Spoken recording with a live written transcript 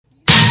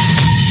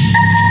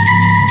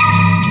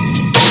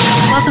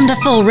Welcome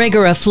to Full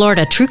Rigor of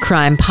Florida True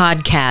Crime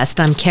Podcast.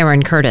 I'm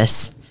Karen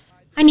Curtis.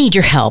 I need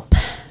your help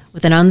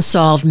with an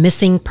unsolved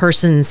missing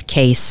persons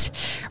case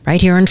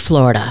right here in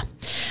Florida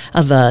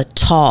of a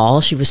tall,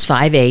 she was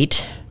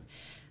 5'8",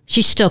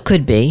 she still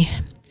could be,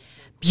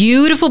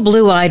 beautiful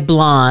blue-eyed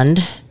blonde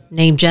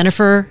named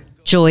Jennifer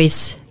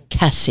Joyce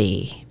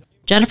Kesse.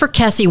 Jennifer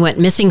Kesse went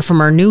missing from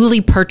her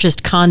newly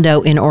purchased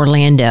condo in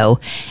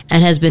Orlando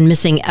and has been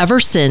missing ever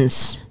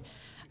since.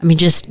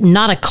 Just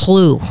not a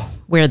clue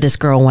where this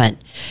girl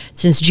went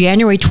since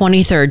January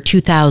 23rd,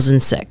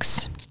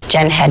 2006.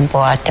 Jen had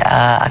bought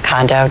a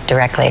condo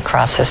directly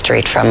across the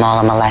street from Mall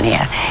of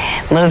Millennia.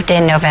 Moved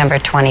in November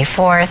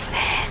 24th,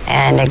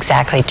 and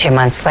exactly 2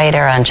 months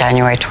later, on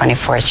January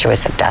 24th, she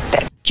was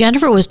abducted.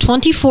 Jennifer was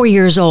 24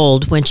 years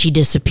old when she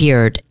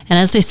disappeared. And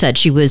as I said,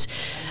 she was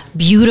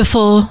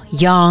beautiful,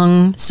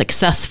 young,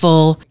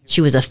 successful.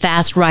 She was a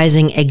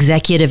fast-rising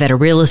executive at a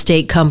real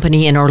estate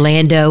company in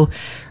Orlando.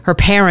 Her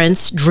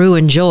parents, Drew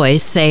and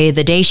Joyce, say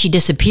the day she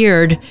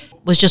disappeared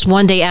was just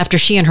one day after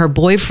she and her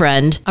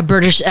boyfriend, a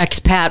British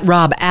expat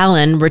Rob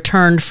Allen,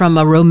 returned from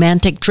a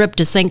romantic trip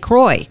to St.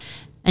 Croix.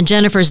 And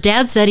Jennifer's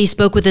dad said he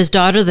spoke with his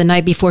daughter the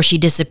night before she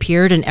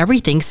disappeared and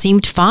everything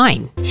seemed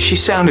fine. She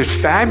sounded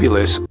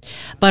fabulous.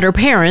 But her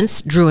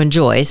parents, Drew and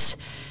Joyce,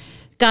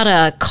 got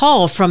a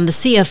call from the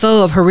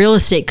CFO of her real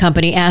estate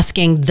company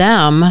asking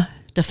them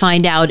to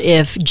find out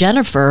if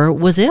Jennifer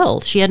was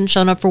ill. She hadn't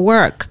shown up for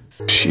work.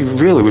 She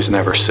really was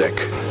never sick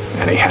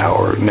anyhow,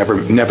 or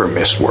never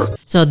missed work.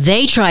 So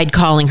they tried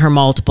calling her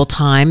multiple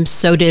times.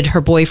 So did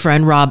her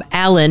boyfriend, Rob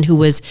Allen, who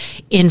was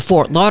in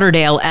Fort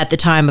Lauderdale at the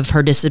time of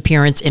her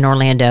disappearance in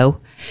Orlando.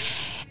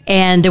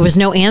 And there was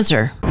no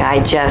answer.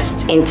 I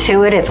just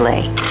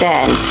intuitively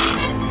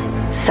sensed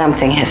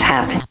something has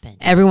happened.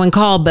 Everyone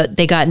called, but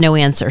they got no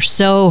answer.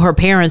 So her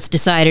parents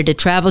decided to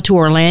travel to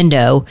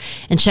Orlando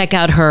and check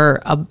out her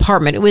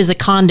apartment. It was a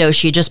condo.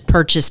 She had just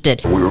purchased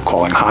it. We were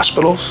calling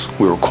hospitals.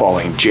 We were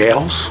calling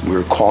jails. We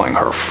were calling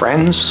her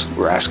friends. We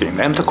were asking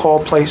them to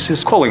call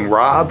places, calling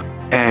Rob.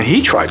 And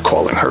he tried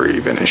calling her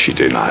even, and she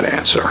did not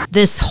answer.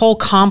 This whole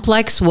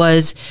complex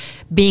was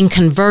being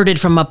converted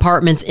from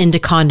apartments into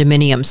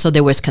condominiums. So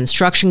there was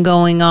construction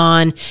going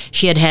on.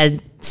 She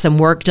had some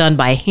work done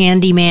by a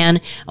handyman.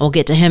 We'll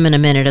get to him in a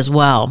minute as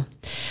well.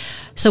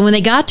 So when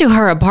they got to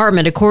her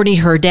apartment, according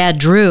to her dad,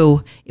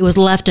 Drew, it was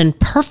left in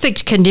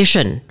perfect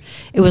condition.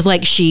 It was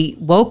like she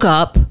woke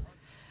up,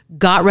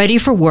 got ready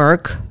for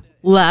work,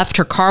 left.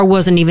 Her car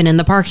wasn't even in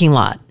the parking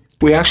lot.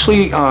 We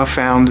actually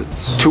found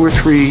 2 or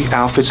 3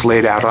 outfits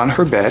laid out on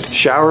her bed.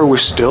 Shower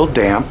was still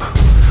damp.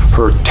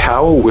 Her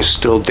towel was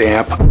still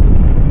damp.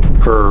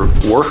 Her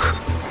work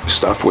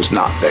stuff was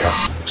not there.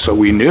 So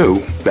we knew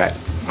that,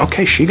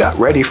 okay, she got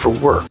ready for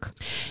work.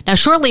 Now,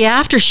 shortly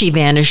after she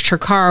vanished, her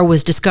car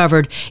was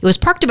discovered. It was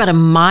parked about a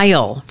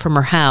mile from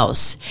her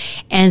house.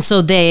 And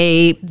so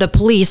the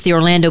police, the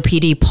Orlando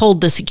PD,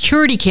 pulled the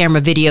security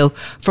camera video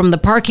from the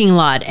parking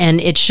lot,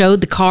 and it showed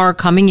the car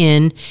coming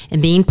in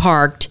and being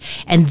parked.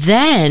 And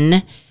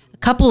then a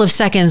couple of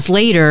seconds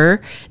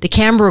later, the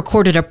camera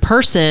recorded a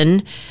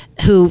person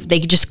who they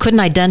just couldn't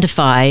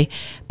identify,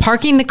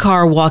 parking the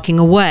car, walking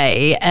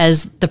away,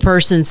 as the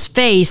person's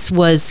face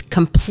was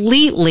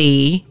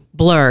completely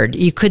blurred.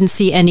 You couldn't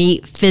see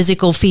any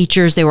physical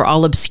features. They were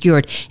all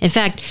obscured. In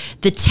fact,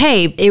 the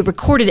tape, it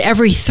recorded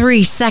every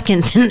 3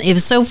 seconds, and it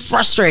was so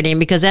frustrating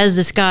because as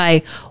this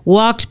guy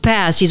walked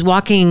past, he's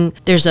walking,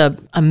 there's a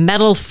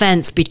metal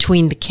fence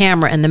between the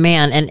camera and the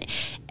man, and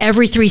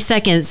every 3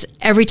 seconds,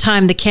 every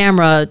time the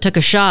camera took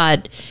a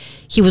shot,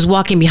 he was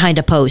walking behind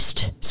a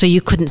post, so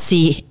you couldn't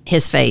see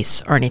his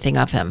face or anything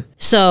of him.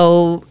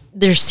 So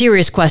there's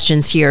serious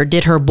questions here.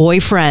 Did her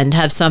boyfriend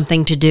have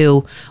something to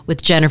do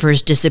with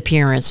Jennifer's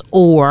disappearance?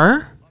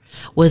 Or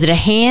was it a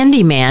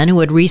handyman who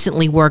had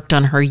recently worked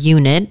on her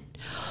unit?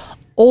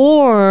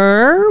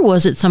 Or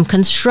was it some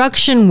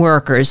construction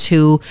workers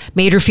who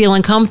made her feel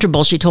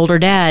uncomfortable? She told her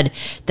dad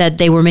that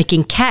they were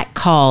making cat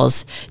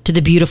calls to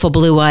the beautiful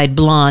blue-eyed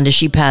blonde as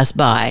she passed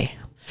by.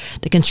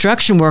 The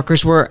construction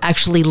workers were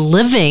actually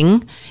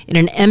living in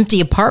an empty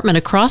apartment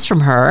across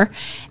from her,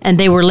 and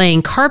they were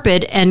laying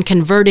carpet and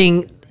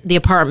converting the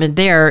apartment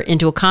there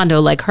into a condo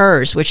like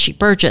hers, which she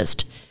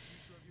purchased.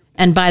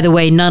 And by the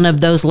way, none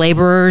of those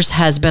laborers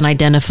has been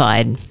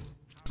identified.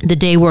 The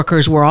day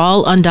workers were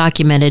all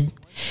undocumented.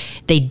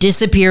 They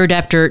disappeared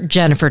after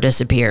Jennifer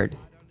disappeared.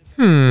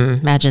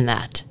 Imagine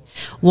that.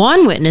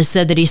 One witness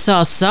said that he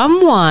saw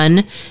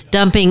someone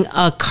dumping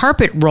a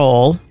carpet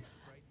roll,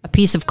 a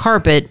piece of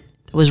carpet,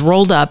 was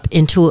rolled up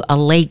into a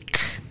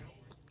lake.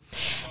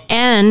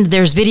 And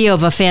there's video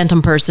of a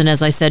phantom person,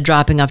 as I said,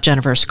 dropping off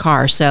Jennifer's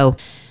car. So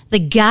the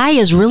guy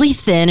is really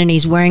thin and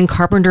he's wearing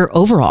carpenter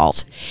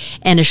overalls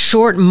and a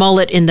short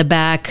mullet in the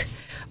back,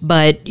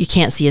 but you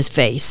can't see his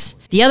face.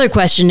 The other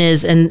question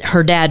is, and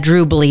her dad,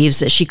 Drew, believes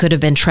that she could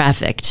have been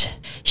trafficked.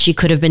 She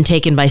could have been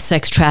taken by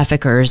sex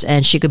traffickers,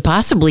 and she could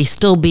possibly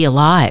still be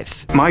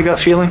alive. My gut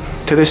feeling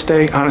to this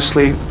day,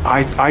 honestly,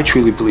 I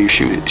truly believe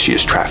she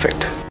is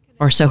trafficked.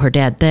 Or so her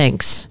dad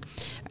thinks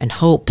and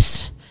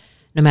hopes,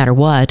 no matter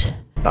what.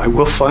 I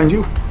will find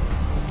you.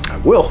 I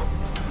will.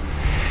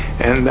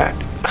 And that,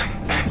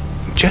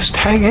 just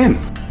hang in.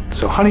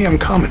 So, honey, I'm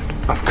coming.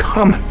 I'm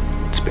coming.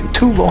 It's been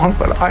too long,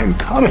 but I'm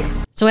coming.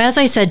 So as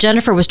I said,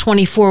 Jennifer was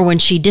 24 when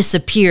she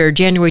disappeared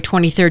January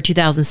 23rd,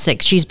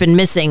 2006. She's been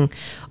missing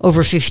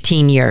over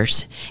 15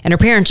 years. And her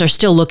parents are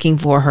still looking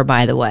for her,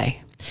 by the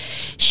way.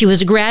 She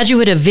was a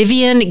graduate of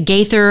Vivian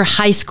Gaither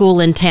High School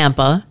in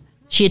Tampa.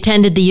 She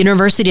attended the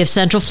University of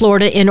Central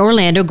Florida in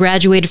Orlando,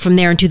 graduated from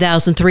there in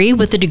 2003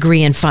 with a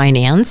degree in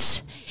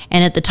finance.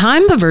 And at the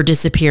time of her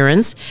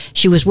disappearance,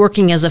 she was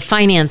working as a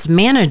finance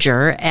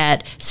manager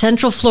at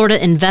Central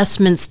Florida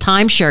Investments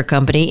Timeshare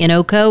Company in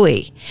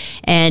Ocoee.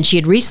 And she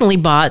had recently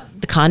bought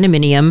the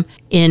condominium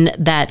in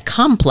that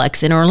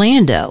complex in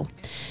Orlando.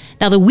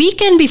 Now, the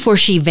weekend before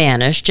she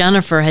vanished,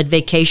 Jennifer had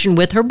vacationed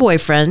with her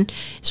boyfriend,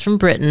 he's from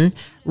Britain,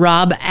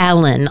 Rob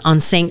Allen, on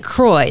St.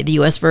 Croix, the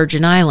U.S.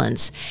 Virgin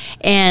Islands.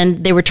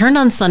 And they returned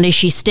on Sunday.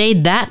 She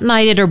stayed that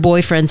night at her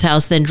boyfriend's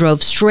house, then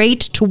drove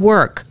straight to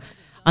work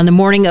on the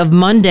morning of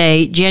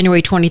Monday,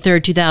 January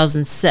 23rd,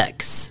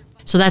 2006.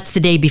 So that's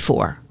the day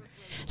before.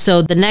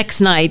 So the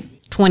next night,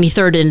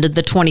 23rd into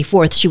the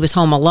 24th, she was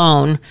home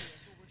alone.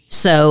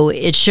 So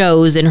it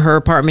shows in her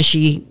apartment,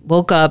 she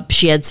woke up,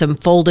 she had some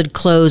folded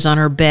clothes on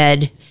her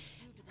bed.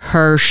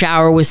 Her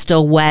shower was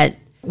still wet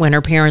when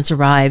her parents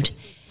arrived.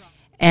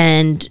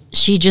 And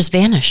she just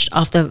vanished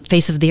off the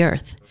face of the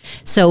earth.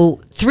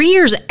 So 3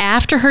 years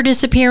after her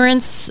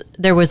disappearance,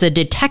 there was a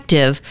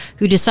detective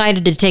who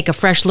decided to take a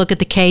fresh look at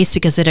the case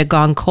because it had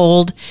gone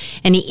cold.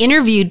 And he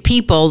interviewed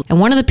people. And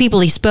one of the people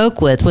he spoke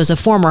with was a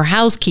former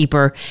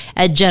housekeeper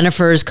at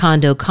Jennifer's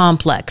condo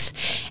complex.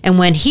 And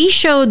when he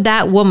showed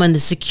that woman the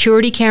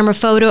security camera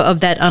photo of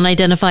that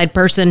unidentified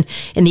person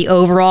in the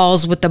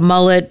overalls with the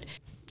mullet,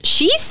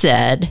 she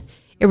said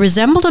it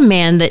resembled a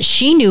man that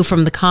she knew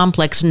from the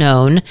complex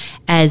known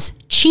as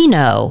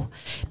Chino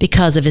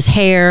because of his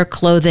hair,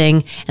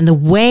 clothing, and the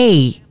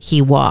way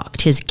he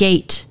walked, his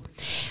gait.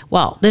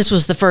 Well, this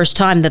was the first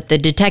time that the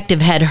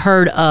detective had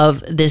heard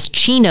of this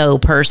Chino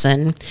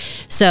person.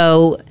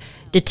 So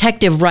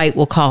Detective Wright,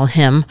 we'll call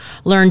him,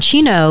 learned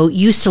Chino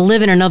used to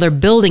live in another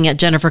building at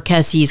Jennifer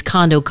Kesse's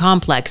condo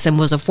complex and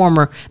was a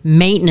former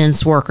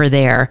maintenance worker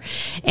there.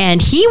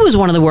 And he was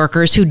one of the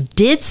workers who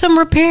did some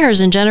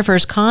repairs in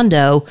Jennifer's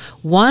condo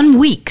 1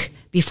 week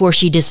before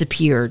she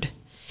disappeared.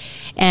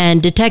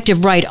 And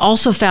Detective Wright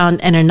also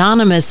found an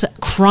anonymous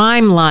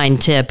crime line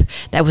tip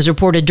that was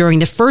reported during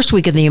the first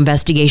week of the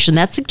investigation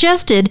that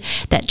suggested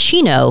that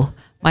Chino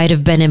might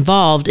have been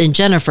involved in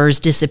Jennifer's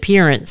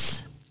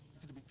disappearance.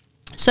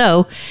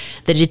 So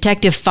the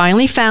detective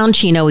finally found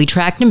Chino. He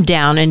tracked him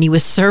down, and he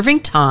was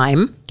serving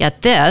time,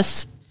 get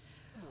this,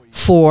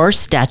 for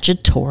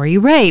statutory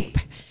rape.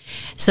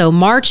 So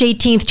March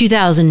 18th,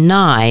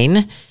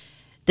 2009,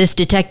 this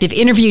detective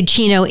interviewed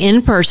Chino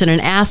in person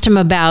and asked him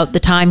about the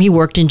time he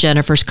worked in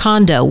Jennifer's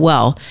condo.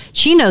 Well,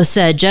 Chino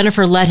said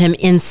Jennifer let him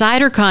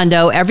inside her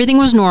condo. Everything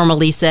was normal,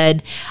 he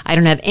said. I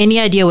don't have any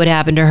idea what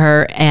happened to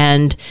her.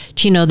 And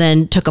Chino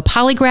then took a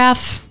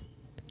polygraph,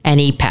 and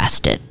he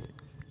passed it.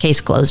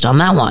 Case closed on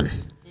that one.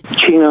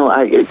 Chino,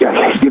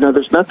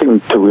 there's nothing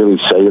to really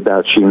say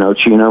about Chino.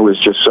 Chino is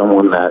just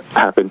someone that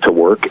happened to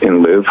work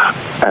and live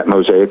at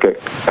Mosaic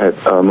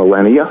at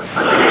Millennia,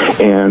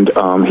 and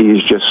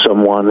he's just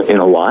someone in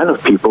a line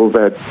of people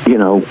that,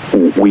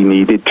 we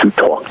needed to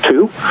talk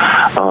to,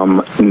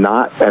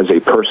 not as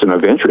a person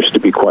of interest, to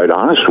be quite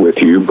honest with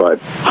you, but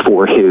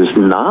for his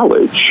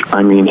knowledge.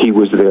 I mean, he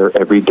was there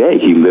every day.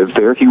 He lived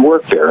there, he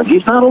worked there, and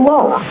he's not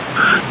alone.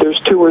 There's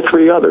 2 or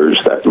 3 others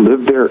that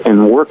live there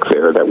and work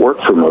there, that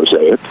work for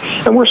Mosaic,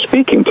 and we're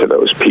speaking to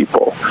those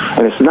people.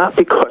 And it's not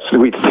because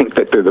we think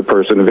that they're the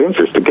person of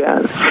interest.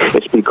 Again,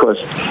 it's because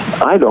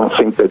I don't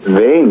think that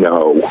they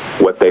know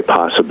what they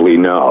possibly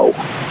know.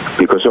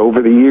 Because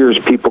over the years,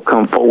 people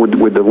come forward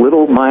with the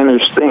little minor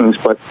things,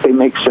 but they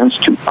make sense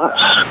to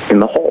us in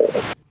the whole.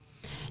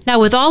 Now,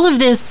 with all of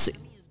this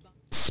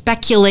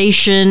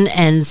speculation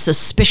and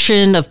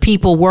suspicion of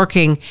people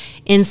working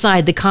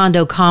inside the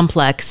condo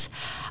complex,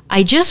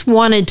 I just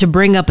wanted to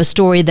bring up a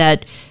story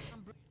that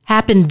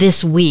happened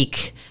this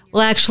week.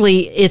 Well,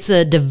 actually, it's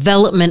a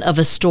development of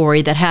a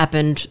story that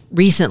happened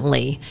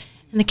recently.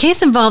 And the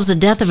case involves the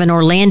death of an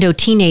Orlando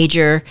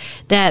teenager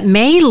that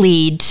may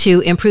lead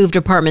to improved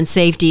apartment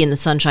safety in the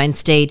Sunshine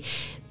State.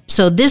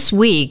 So this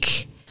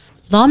week,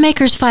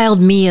 lawmakers filed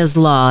Mia's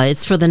Law.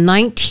 It's for the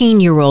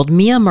 19-year-old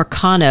Mia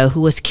Marcano, who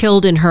was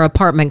killed in her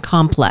apartment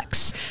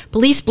complex.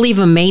 Police believe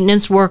a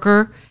maintenance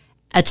worker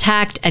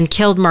attacked and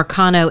killed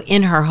Marcano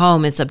in her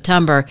home in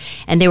September,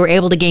 and they were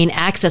able to gain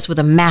access with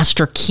a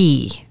master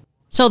key.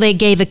 So they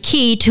gave a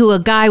key to a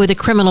guy with a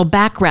criminal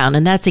background,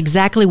 and that's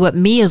exactly what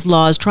Mia's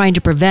Law is trying to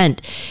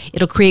prevent.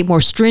 It'll create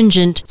more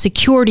stringent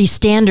security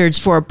standards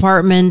for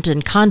apartment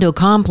and condo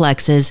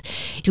complexes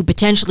to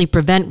potentially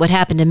prevent what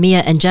happened to Mia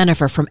and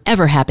Jennifer from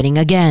ever happening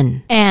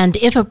again. And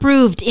if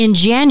approved in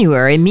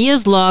January,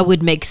 Mia's Law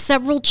would make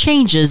several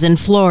changes in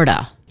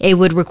Florida. It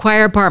would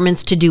require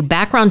apartments to do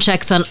background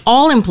checks on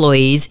all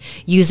employees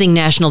using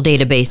national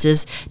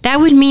databases. That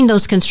would mean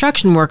those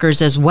construction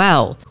workers as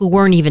well, who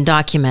weren't even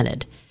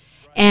documented.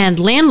 And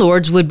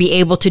landlords would be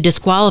able to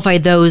disqualify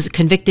those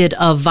convicted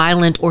of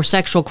violent or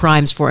sexual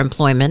crimes for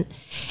employment.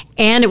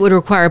 And it would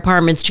require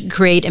apartments to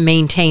create and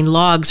maintain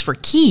logs for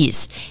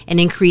keys and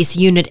increase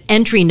unit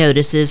entry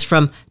notices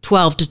from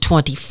 12 to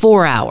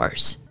 24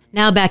 hours.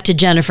 Now back to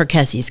Jennifer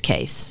Kesse's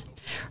case.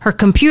 Her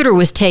computer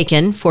was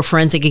taken for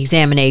forensic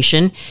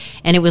examination,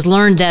 and it was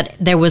learned that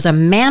there was a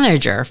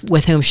manager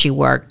with whom she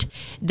worked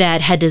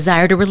that had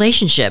desired a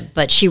relationship,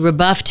 but she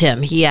rebuffed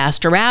him. He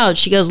asked her out.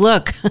 She goes,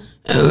 look,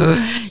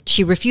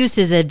 she refused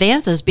his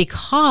advances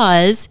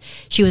because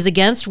she was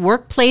against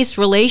workplace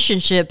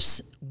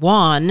relationships,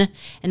 one,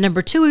 and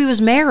number two, he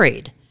was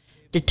married.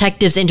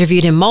 Detectives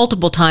interviewed him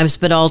multiple times,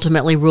 but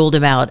ultimately ruled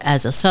him out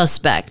as a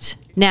suspect.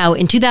 Now,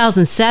 in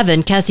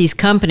 2007, Kesse's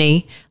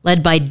company,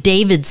 led by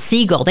David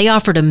Siegel, they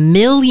offered $1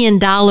 million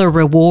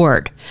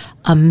reward,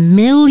 $1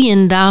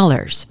 million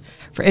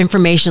for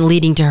information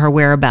leading to her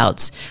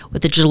whereabouts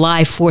with a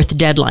July 4th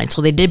deadline.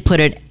 So they did put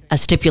a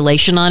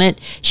stipulation on it.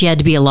 She had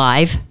to be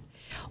alive.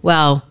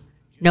 Well,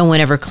 no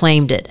one ever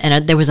claimed it.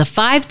 And there was a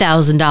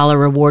 $5,000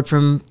 reward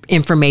from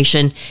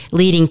information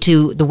leading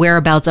to the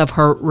whereabouts of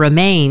her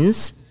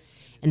remains.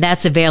 And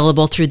that's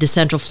available through the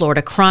Central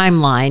Florida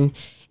Crime Line.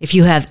 If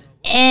you have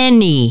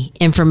any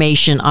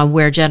information on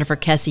where Jennifer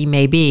Kesse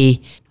may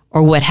be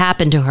or what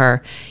happened to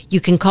her,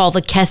 you can call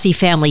the Kesse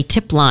Family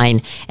Tip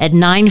Line at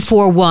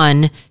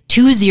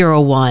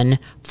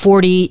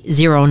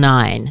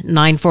 941-201-4009,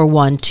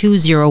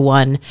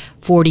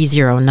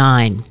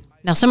 941-201-4009.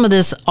 Now, some of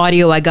this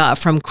audio I got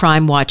from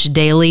Crime Watch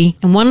Daily,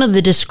 and one of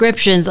the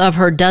descriptions of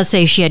her does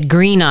say she had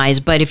green eyes,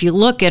 but if you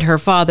look at her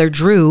father,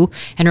 Drew,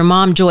 and her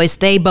mom, Joyce,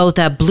 they both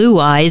have blue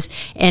eyes,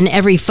 and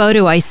every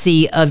photo I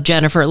see of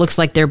Jennifer, it looks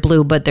like they're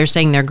blue, but they're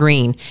saying they're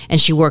green, and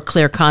she wore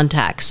clear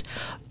contacts.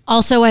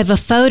 Also, I have a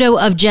photo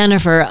of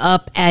Jennifer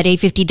up at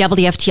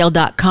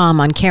 850WFTL.com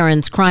on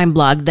Karen's crime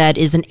blog that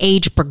is an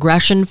age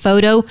progression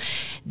photo.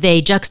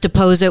 They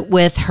juxtapose it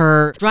with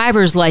her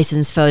driver's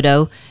license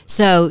photo,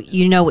 so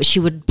you know what she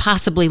would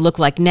possibly look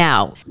like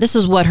now. This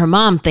is what her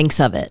mom thinks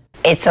of it.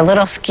 It's a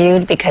little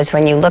skewed because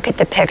when you look at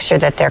the picture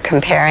that they're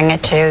comparing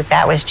it to,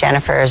 that was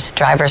Jennifer's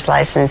driver's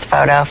license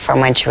photo from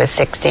when she was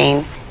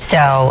 16.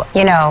 So,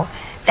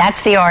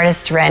 that's the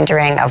artist's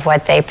rendering of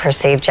what they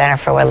perceive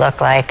Jennifer would look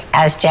like.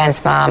 As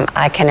Jen's mom,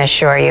 I can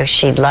assure you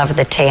she'd love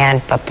the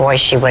tan, but boy,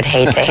 she would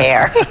hate the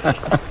hair.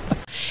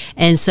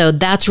 And so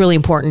that's really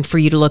important for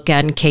you to look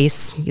at in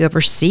case you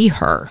ever see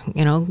her.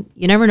 You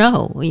never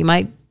know. You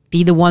might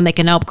be the one that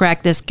can help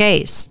crack this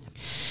case.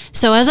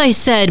 So as I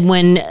said,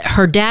 when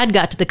her dad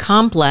got to the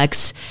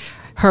complex,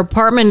 her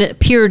apartment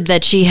appeared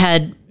that she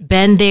had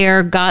been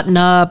there, gotten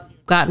up,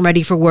 gotten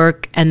ready for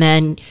work, and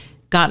then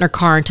got in her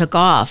car and took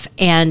off.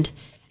 And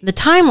the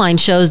timeline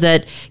shows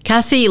that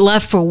Kesse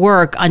left for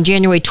work on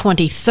January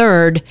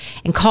 23rd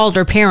and called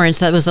her parents.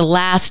 That was the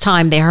last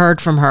time they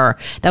heard from her.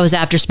 That was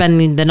after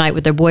spending the night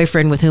with their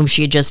boyfriend with whom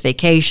she had just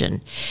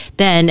vacationed.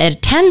 Then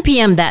at 10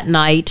 p.m. that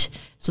night,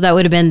 so that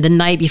would have been the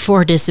night before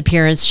her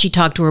disappearance, she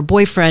talked to her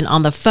boyfriend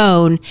on the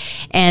phone,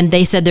 and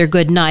they said their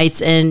good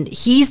nights, and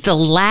he's the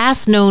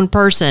last known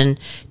person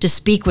to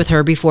speak with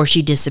her before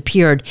she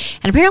disappeared.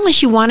 And apparently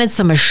she wanted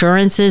some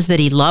assurances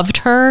that he loved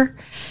her.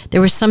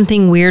 There was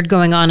something weird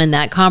going on in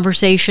that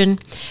conversation.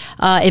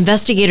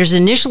 Investigators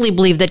initially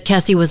believed that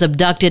Kesse was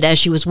abducted as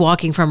she was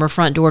walking from her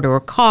front door to her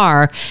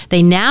car.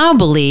 They now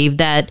believe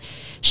that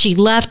she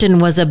left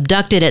and was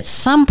abducted at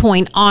some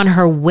point on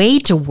her way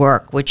to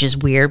work, which is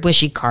weird. Was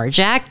she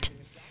carjacked?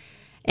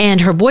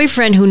 And her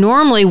boyfriend, who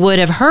normally would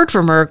have heard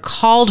from her,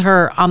 called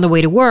her on the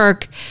way to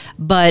work,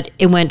 but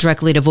it went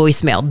directly to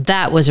voicemail.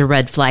 That was a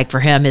red flag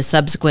for him. His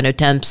subsequent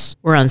attempts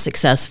were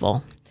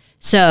unsuccessful.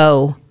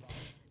 So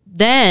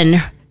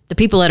then the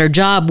people at her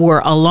job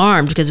were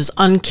alarmed because it was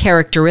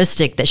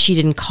uncharacteristic that she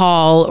didn't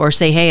call or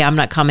say, hey, I'm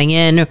not coming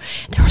in.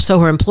 So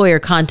her employer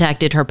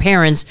contacted her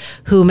parents,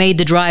 who made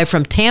the drive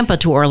from Tampa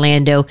to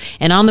Orlando.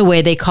 And on the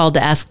way, they called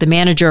to ask the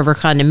manager of her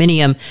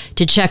condominium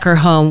to check her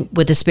home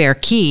with a spare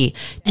key.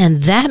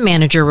 And that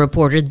manager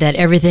reported that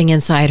everything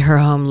inside her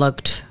home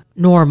looked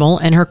normal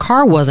and her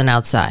car wasn't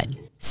outside.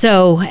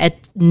 So at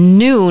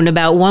noon,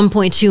 about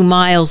 1.2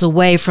 miles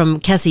away from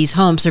Kesse's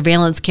home,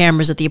 surveillance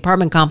cameras at the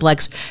apartment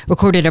complex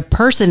recorded a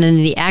person in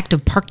the act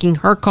of parking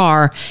her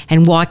car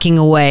and walking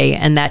away.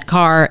 And that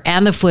car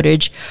and the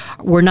footage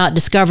were not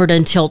discovered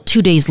until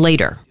 2 days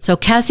later. So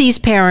Kesse's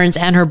parents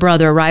and her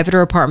brother arrive at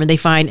her apartment. They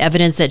find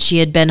evidence that she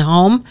had been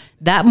home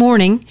that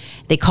morning.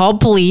 They called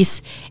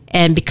police.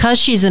 And because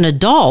she's an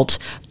adult,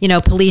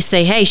 police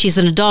say, hey, she's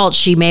an adult.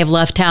 She may have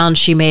left town.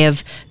 She may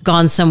have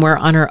gone somewhere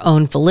on her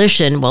own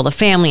volition. Well, the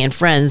family and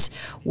friends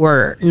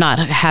were not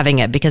having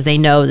it because they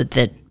know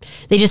that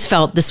they just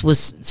felt this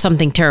was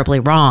something terribly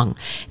wrong.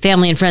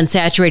 Family and friends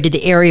saturated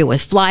the area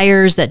with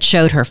flyers that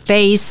showed her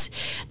face.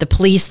 The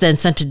police then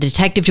sent a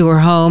detective to her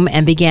home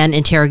and began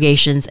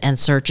interrogations and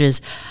searches.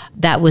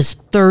 That was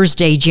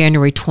Thursday,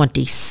 January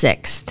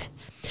 26th.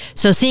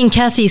 So seeing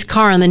Kesse's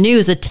car on the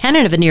news, a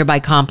tenant of a nearby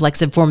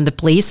complex informed the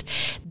police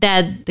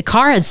that the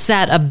car had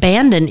sat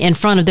abandoned in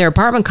front of their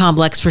apartment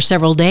complex for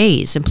several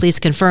days. And police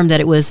confirmed that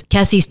it was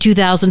Kesse's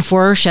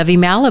 2004 Chevy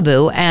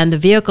Malibu, and the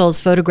vehicle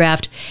is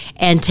photographed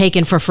and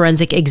taken for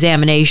forensic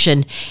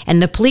examination.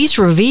 And the police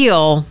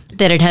reveal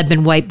that it had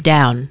been wiped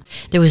down.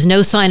 There was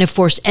no sign of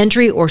forced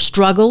entry or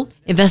struggle.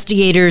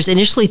 Investigators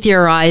initially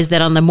theorized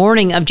that on the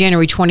morning of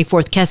January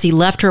 24th, Kesse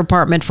left her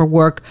apartment for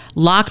work,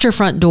 locked her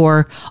front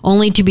door,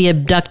 only to be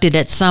abducted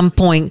at some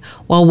point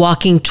while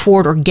walking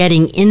toward or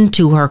getting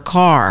into her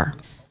car.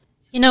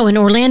 You know, in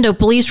Orlando,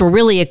 police were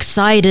really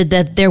excited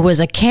that there was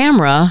a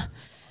camera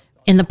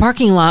in the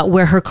parking lot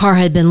where her car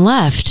had been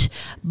left.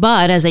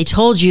 But as I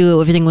told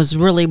you, everything was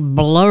really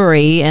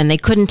blurry and they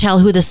couldn't tell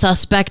who the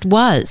suspect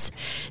was.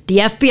 The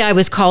FBI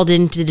was called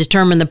in to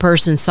determine the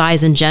person's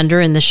size and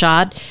gender in the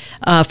shot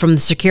from the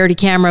security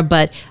camera,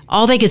 but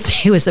all they could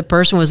say was the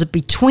person was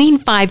between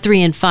 5'3"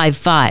 and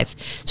 5'5".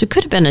 So it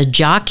could have been a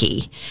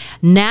jockey.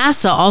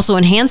 NASA also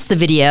enhanced the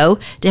video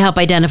to help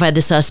identify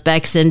the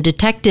suspects, and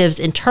detectives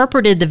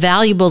interpreted the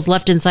valuables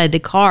left inside the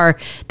car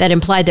that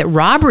implied that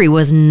robbery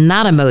was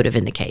not a motive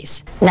in the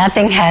case.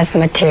 Nothing has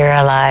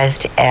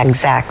materialized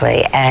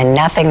exactly, and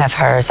nothing of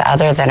hers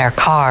other than her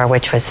car,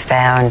 which was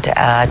found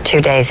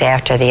 2 days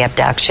after the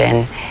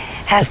abduction,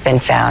 has been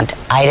found.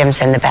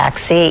 Items in the back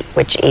seat,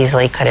 which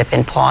easily could have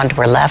been pawned,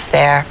 were left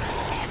there.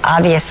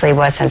 Obviously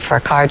wasn't for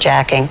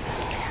carjacking.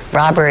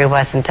 Robbery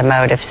wasn't the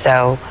motive,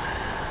 so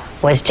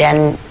was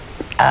Jen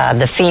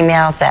the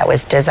female that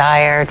was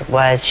desired?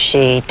 Was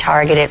she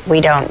targeted? We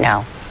don't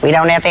know. We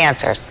don't have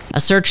answers.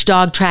 A search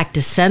dog tracked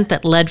a scent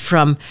that led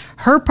from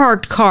her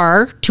parked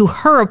car to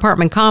her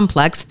apartment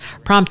complex,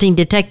 prompting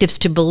detectives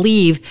to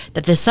believe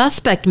that the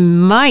suspect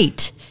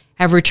might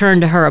have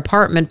returned to her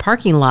apartment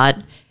parking lot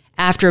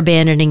after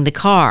abandoning the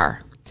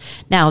car.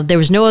 Now, there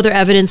was no other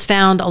evidence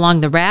found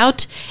along the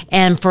route,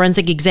 and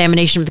forensic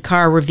examination of the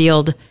car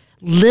revealed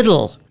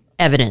little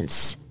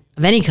evidence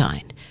of any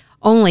kind,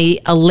 only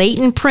a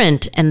latent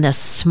print and a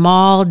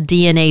small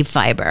DNA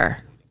fiber.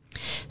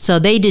 So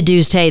they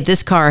deduced, hey,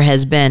 this car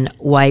has been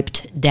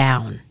wiped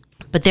down.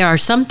 But there are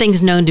some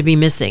things known to be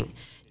missing.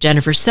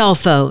 Jennifer's cell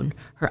phone,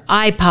 her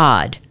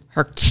iPod,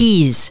 her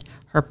keys,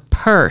 her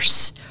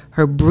purse,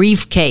 her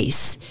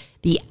briefcase,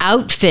 the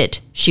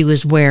outfit she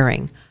was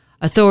wearing.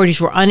 Authorities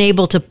were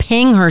unable to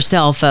ping her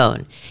cell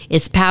phone.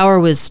 Its power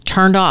was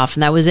turned off,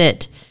 and that was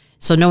it.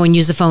 So no one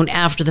used the phone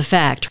after the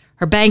fact.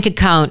 Her bank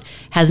account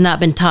has not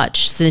been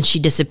touched since she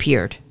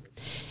disappeared.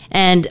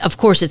 And, of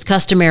course, it's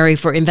customary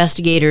for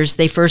investigators.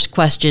 They first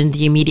questioned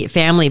the immediate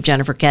family of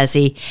Jennifer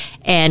Kesse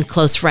and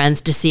close friends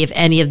to see if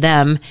any of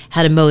them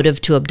had a motive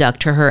to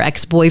abduct her. Her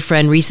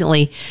ex-boyfriend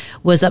recently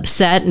was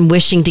upset and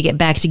wishing to get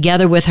back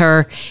together with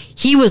her.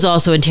 He was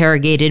also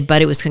interrogated,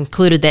 but it was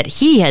concluded that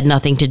he had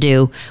nothing to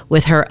do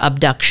with her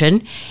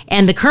abduction.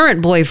 And the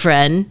current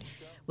boyfriend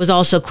was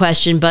also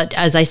questioned, but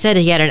as I said,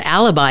 he had an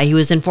alibi. He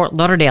was in Fort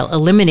Lauderdale,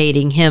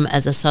 eliminating him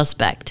as a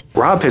suspect.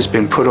 Rob has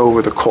been put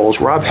over the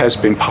coals. Rob has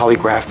been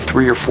polygraphed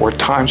 3 or 4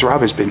 times. Rob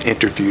has been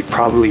interviewed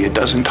probably a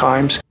dozen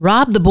times.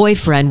 Rob, the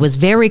boyfriend, was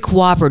very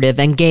cooperative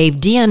and gave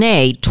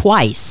DNA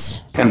twice.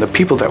 And the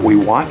people that we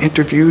want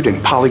interviewed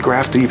and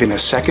polygraphed even a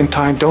second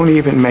time don't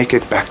even make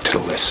it back to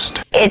the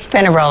list. It's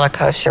been a roller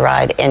coaster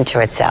ride into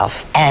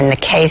itself. And the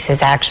case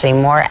is actually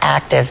more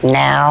active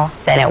now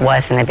than it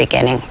was in the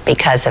beginning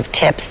because of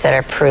tips that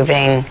are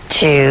proving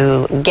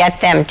to get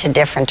them to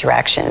different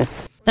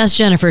directions. That's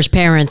Jennifer's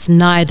parents.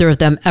 Neither of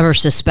them ever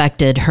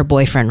suspected her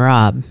boyfriend,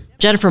 Rob.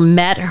 Jennifer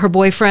met her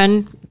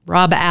boyfriend,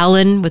 Rob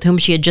Allen, with whom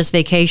she had just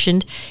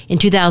vacationed in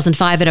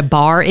 2005 at a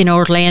bar in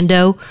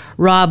Orlando.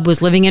 Rob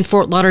was living in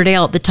Fort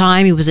Lauderdale at the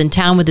time. He was in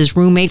town with his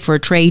roommate for a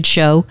trade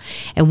show.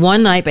 And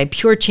one night, by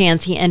pure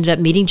chance, he ended up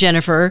meeting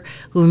Jennifer,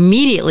 who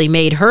immediately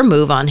made her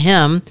move on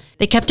him.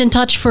 They kept in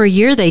touch for a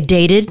year. They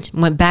dated,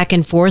 went back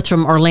and forth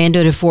from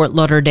Orlando to Fort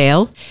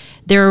Lauderdale.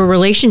 Their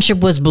relationship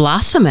was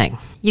blossoming.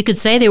 You could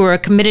say they were a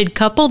committed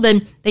couple,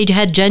 then they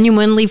had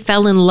genuinely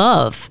fell in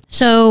love.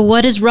 So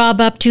what is Rob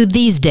up to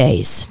these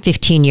days,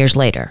 15 years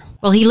later?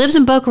 Well, he lives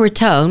in Boca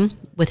Raton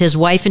with his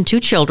wife and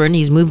 2 children.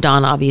 He's moved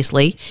on,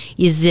 obviously.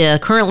 He's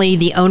currently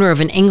the owner of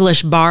an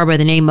English bar by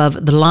the name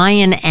of the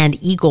Lion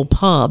and Eagle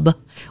Pub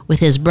with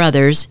his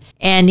brothers.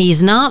 And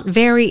he's not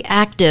very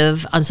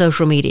active on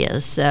social media,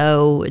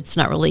 so it's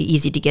not really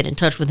easy to get in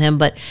touch with him.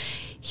 But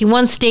he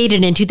once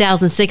stated in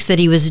 2006 that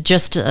he was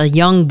just a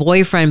young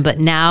boyfriend, but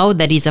now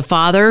that he's a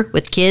father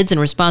with kids and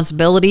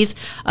responsibilities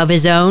of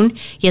his own,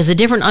 he has a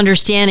different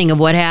understanding of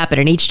what happened.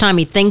 And each time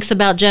he thinks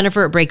about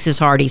Jennifer, it breaks his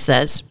heart, he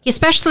says. He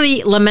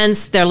especially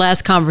laments their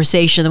last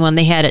conversation, the one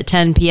they had at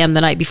 10 p.m.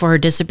 the night before her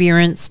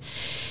disappearance.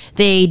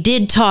 They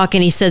did talk,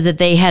 and he said that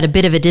they had a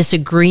bit of a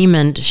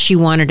disagreement. She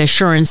wanted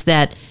assurance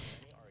that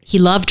he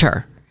loved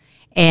her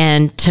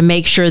and to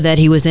make sure that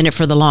he was in it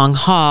for the long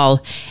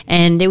haul.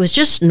 And it was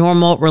just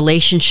normal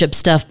relationship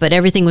stuff, but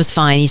everything was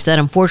fine. He said,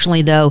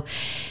 unfortunately, though,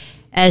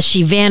 As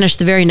she vanished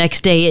the very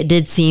next day, it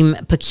did seem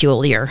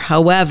peculiar.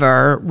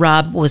 However,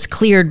 Rob was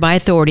cleared by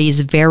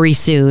authorities very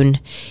soon.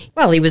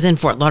 Well, he was in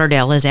Fort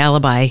Lauderdale. His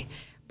alibi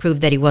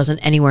proved that he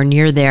wasn't anywhere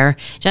near there.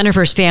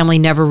 Jennifer's family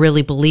never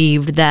really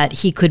believed that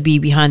he could be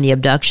behind the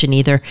abduction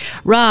either.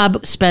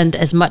 Rob spent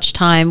as much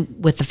time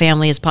with the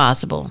family as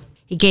possible.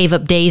 He gave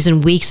up days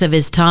and weeks of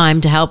his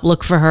time to help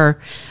look for her,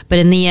 but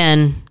in the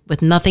end,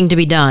 with nothing to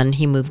be done,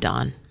 he moved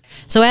on.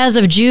 So as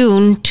of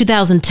June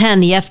 2010,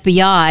 the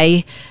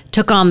FBI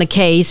took on the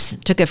case,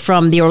 took it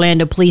from the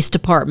Orlando Police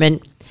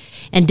Department,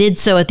 and did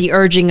so at the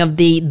urging of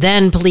the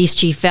then police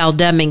chief Val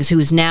Demings,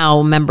 who's now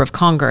a member of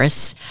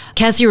Congress.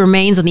 Kesse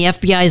remains on the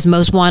FBI's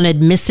most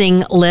wanted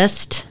missing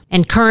list,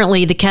 and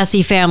currently the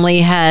Kesse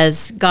family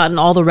has gotten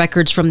all the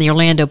records from the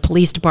Orlando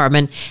Police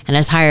Department and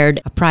has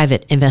hired a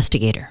private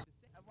investigator.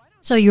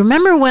 So you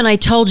remember when I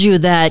told you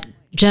that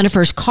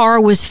Jennifer's car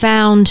was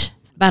found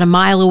about a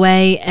mile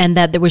away and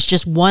that there was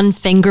just one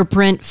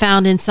fingerprint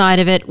found inside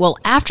of it? Well,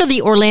 after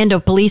the Orlando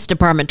Police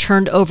Department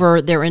turned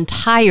over their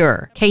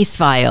entire case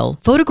file,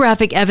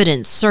 photographic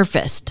evidence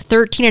surfaced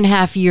 13 and a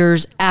half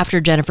years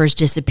after Jennifer's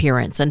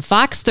disappearance. And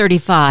Fox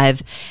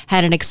 35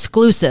 had an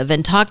exclusive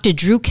and talked to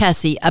Drew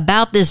Kesse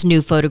about this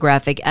new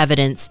photographic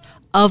evidence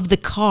of the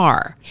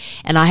car.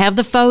 And I have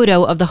the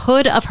photo of the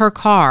hood of her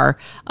car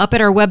up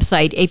at our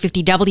website,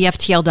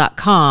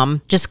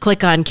 850wftl.com. Just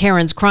click on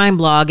Karen's Crime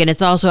Blog, and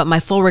it's also at my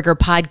Full Rigor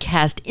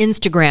Podcast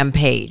Instagram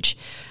page.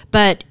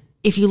 But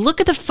if you look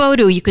at the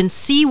photo, you can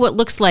see what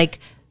looks like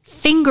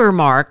finger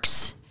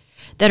marks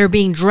that are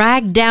being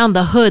dragged down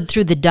the hood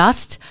through the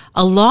dust,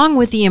 along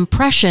with the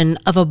impression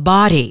of a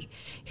body.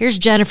 Here's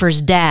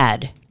Jennifer's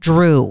dad,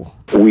 Drew.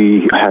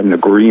 We had an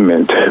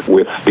agreement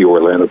with the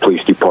Orlando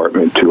Police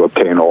Department to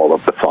obtain all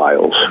of the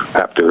files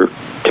after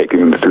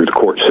taking them through the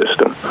court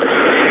system.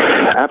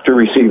 After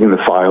receiving the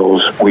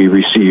files, we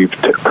received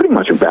pretty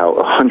much about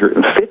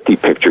 150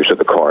 pictures of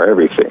the car,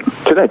 everything.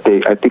 To that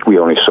date, I think we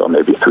only saw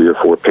maybe 3 or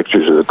 4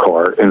 pictures of the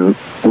car, and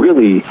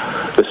really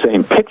the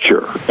same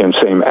picture and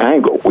same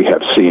angle we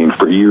have seen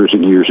for years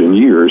and years and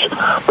years,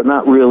 but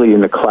not really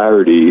in the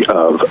clarity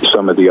of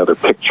some of the other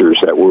pictures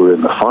that were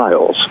in the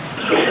files.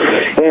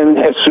 And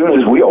as soon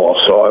as we all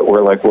saw it,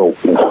 we're like, well,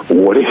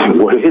 what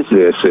is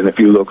this? And if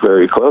you look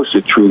very close,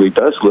 it truly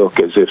does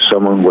look as if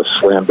someone was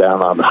slammed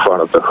down on the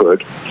front of the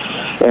hood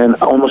and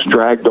almost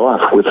dragged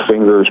off with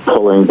fingers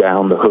pulling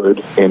down the hood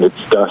and its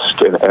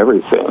dust and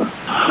everything.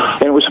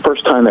 And it was the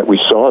first time that we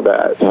saw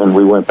that, and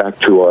we went back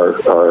to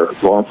our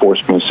law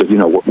enforcement and said,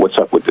 what's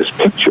up with this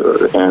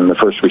picture? And the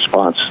first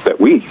response that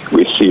we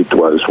received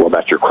was, well,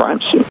 that's your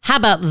crime scene. How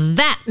about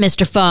that,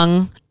 Mr.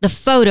 Fung? The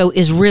photo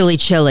is really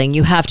chilling.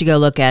 You have to go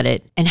look at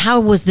it. And how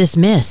was this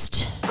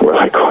missed? We're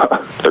like,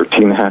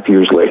 13 and a half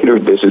years later,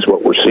 this is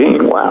what we're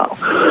seeing. Wow.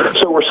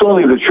 So we're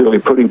slowly but surely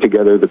putting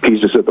together the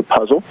pieces of the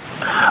puzzle,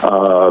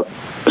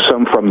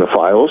 some from the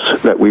files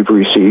that we've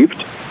received,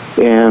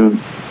 and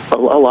a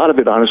lot of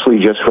it, honestly,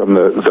 just from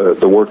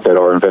the work that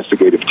our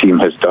investigative team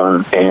has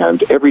done.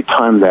 And every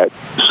time that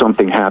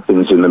something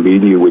happens in the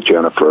media with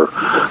Jennifer,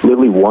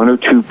 literally 1 or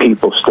 2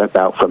 people step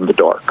out from the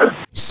dark.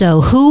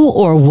 So who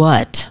or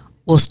what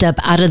will step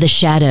out of the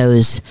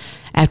shadows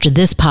after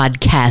this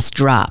podcast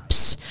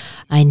drops?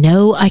 I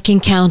know I can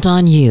count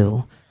on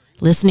you,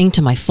 listening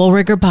to my Full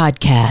Rigor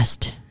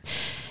podcast,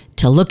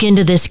 to look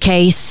into this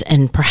case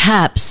and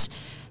perhaps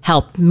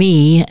help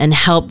me and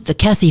help the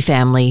Kesse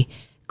family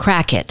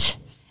crack it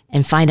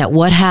and find out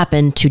what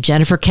happened to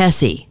Jennifer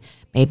Kesse.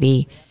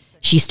 Maybe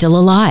she's still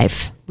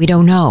alive. We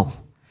don't know.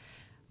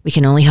 We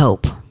can only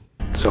hope.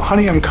 So,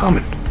 honey, I'm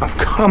coming. I'm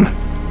coming.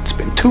 It's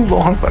been too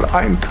long, but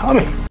I'm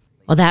coming.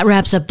 Well, that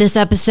wraps up this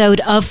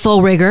episode of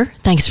Full Rigor.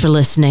 Thanks for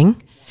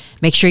listening.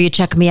 Make sure you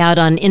check me out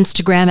on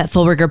Instagram at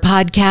Full Rigor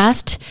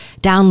Podcast.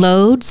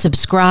 Download,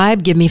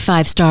 subscribe, give me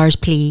 5 stars,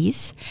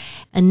 please.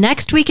 And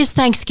next week is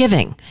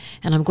Thanksgiving,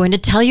 and I'm going to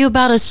tell you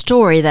about a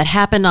story that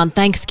happened on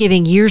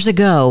Thanksgiving years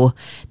ago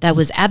that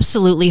was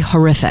absolutely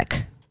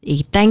horrific. The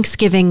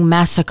Thanksgiving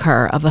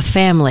massacre of a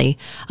family,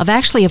 of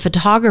actually a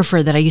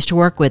photographer that I used to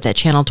work with at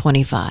Channel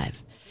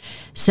 25.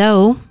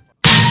 So,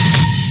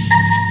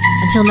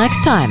 until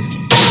next time,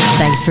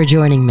 thanks for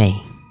joining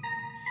me.